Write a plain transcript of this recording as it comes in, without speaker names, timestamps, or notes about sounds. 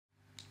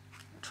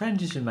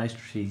transition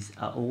matrices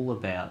are all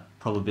about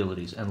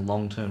probabilities and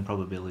long-term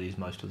probabilities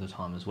most of the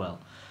time as well.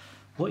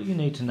 What you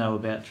need to know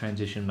about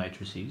transition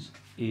matrices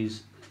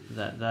is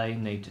that they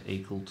need to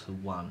equal to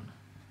 1.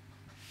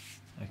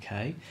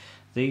 Okay,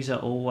 these are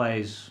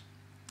always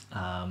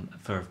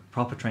for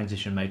proper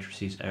transition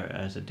matrices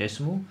as a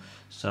decimal.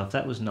 So if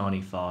that was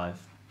 95%,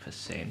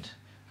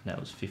 that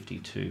was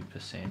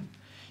 52%,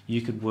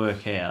 you could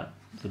work out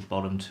the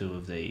bottom two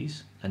of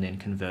these and then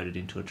convert it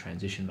into a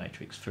transition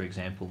matrix. For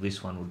example,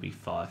 this one would be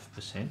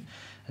 5%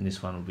 and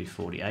this one would be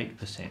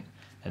 48%,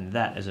 and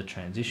that as a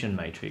transition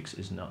matrix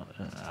is not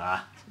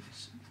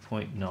it's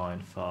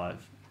 0.95,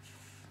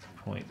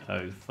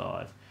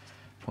 0.05,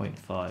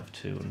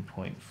 0.52 and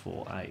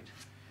 0.48.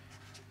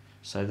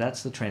 So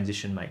that's the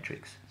transition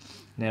matrix.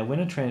 Now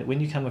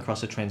when you come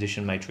across a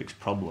transition matrix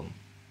problem,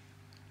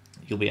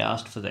 you'll be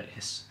asked for the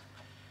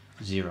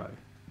S0,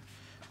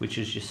 which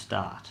is your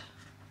starting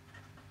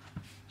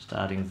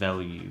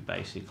value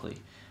basically.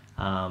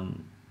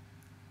 And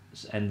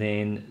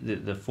then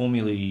the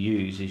formula you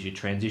use is your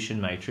transition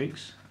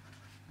matrix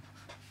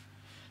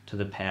to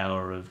the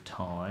power of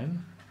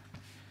time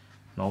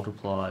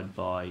multiplied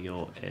by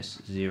your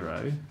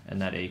S0,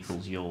 and that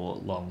equals your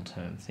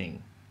long-term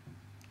thing.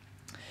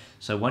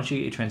 So once you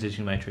get your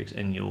transition matrix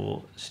and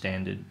your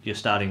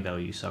starting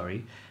value,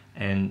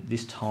 and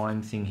this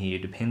time thing here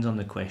depends on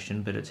the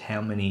question, but it's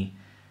how many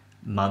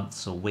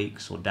months or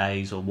weeks or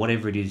days or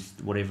whatever it is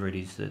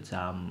that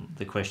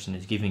the question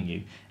is giving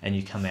you, and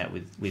you come out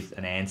with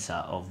an answer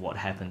of what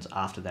happens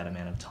after that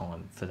amount of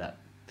time for that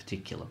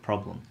particular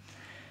problem.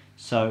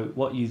 So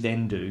what you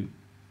then do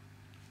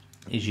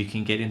is you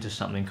can get into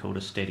something called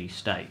a steady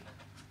state.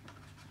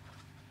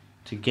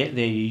 To get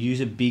there, you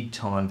use a big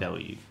time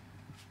value.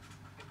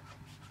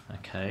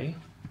 Okay,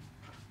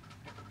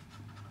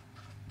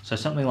 so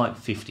something like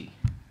 50.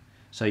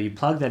 So you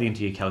plug that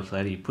into your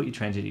calculator, you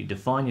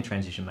define your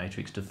transition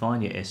matrix,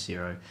 define your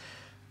S0,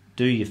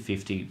 do your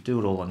 50, do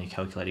it all on your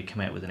calculator, come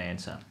out with an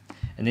answer.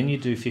 And then you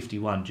do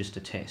 51 just to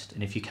test.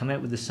 And if you come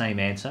out with the same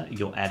answer,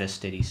 you're at a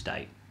steady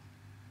state.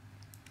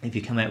 If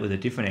you come out with a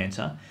different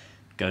answer,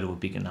 go to a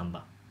bigger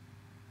number.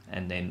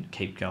 And then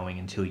keep going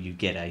until you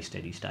get a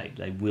steady state.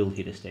 They will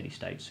hit a steady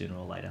state sooner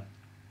or later.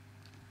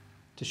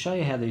 To show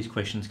you how these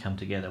questions come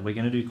together, we're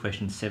going to do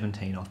question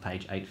 17 off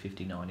page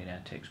 859 in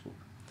our textbook.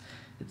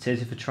 It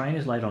says if a train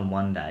is late on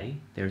one day,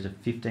 there is a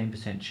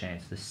 15%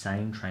 chance the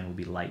same train will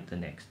be late the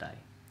next day.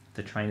 If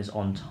the train is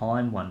on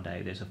time one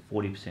day, there's a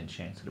 40%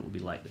 chance that it will be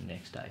late the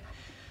next day.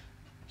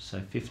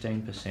 So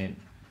 15%,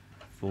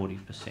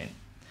 40%.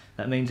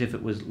 That means if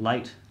it was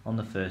late on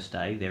the first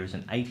day, there is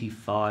an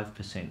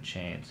 85%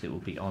 chance it will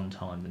be on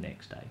time the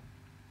next day.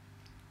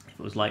 If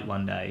it was late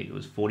one day, it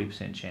was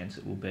 40% chance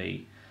it will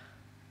be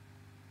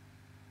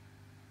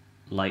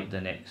late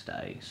the next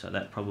day, so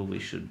that probably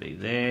should be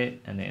there,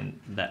 and then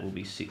that will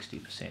be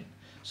 60%.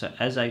 So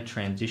as a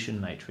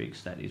transition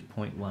matrix, that is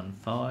 0.15,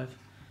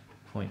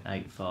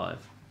 0.85,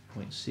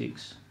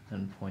 0.6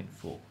 and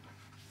 0.4.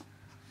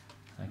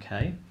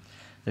 Okay,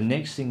 the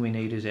next thing we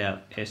need is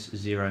our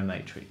S0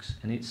 matrix,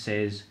 and it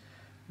says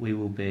we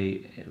will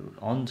be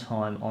on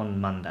time on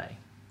Monday.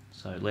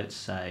 So let's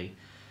say,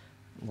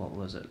 what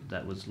was it?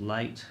 That was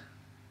late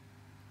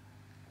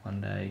one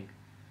day,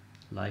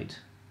 late,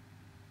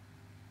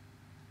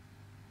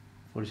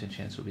 40%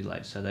 chance will be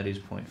late, so that is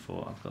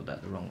 0.4. I've got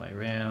that the wrong way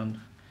around.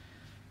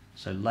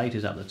 So late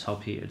is up the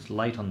top here, it's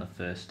late on the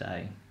first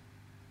day.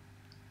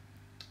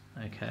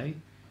 Okay,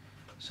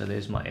 so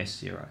there's my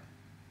S0.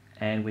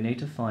 And we need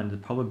to find the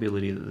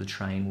probability that the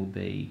train will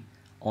be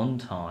on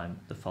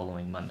time the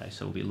following Monday.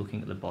 So we'll be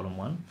looking at the bottom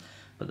one,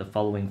 but the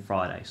following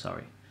Friday,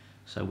 sorry.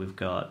 So we've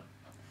got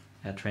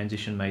our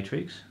transition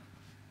matrix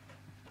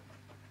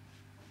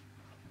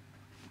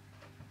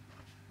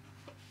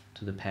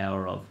to the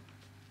power of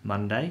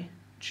Monday,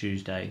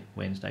 Tuesday,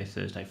 Wednesday,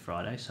 Thursday,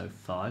 Friday, so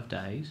 5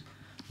 days,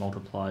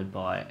 multiplied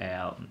by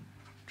our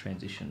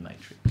transition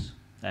matrix,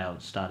 our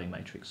starting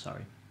matrix,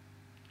 sorry.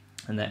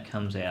 And that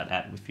comes out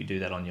at, if you do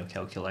that on your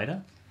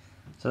calculator,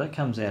 so that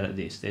comes out at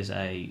this. There's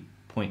a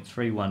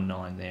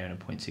 0.319 there and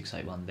a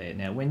 0.681 there.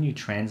 Now when you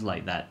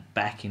translate that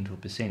back into a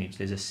percentage,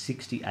 there's a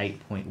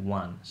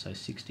 68.1, so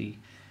 60,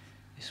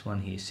 this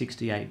one here,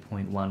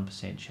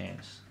 68.1%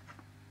 chance.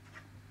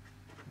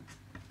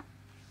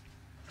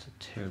 It's a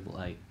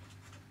terrible 8.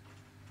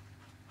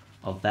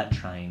 Of that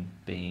train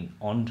being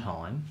on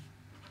time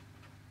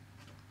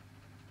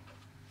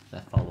the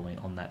following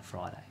on that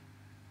Friday.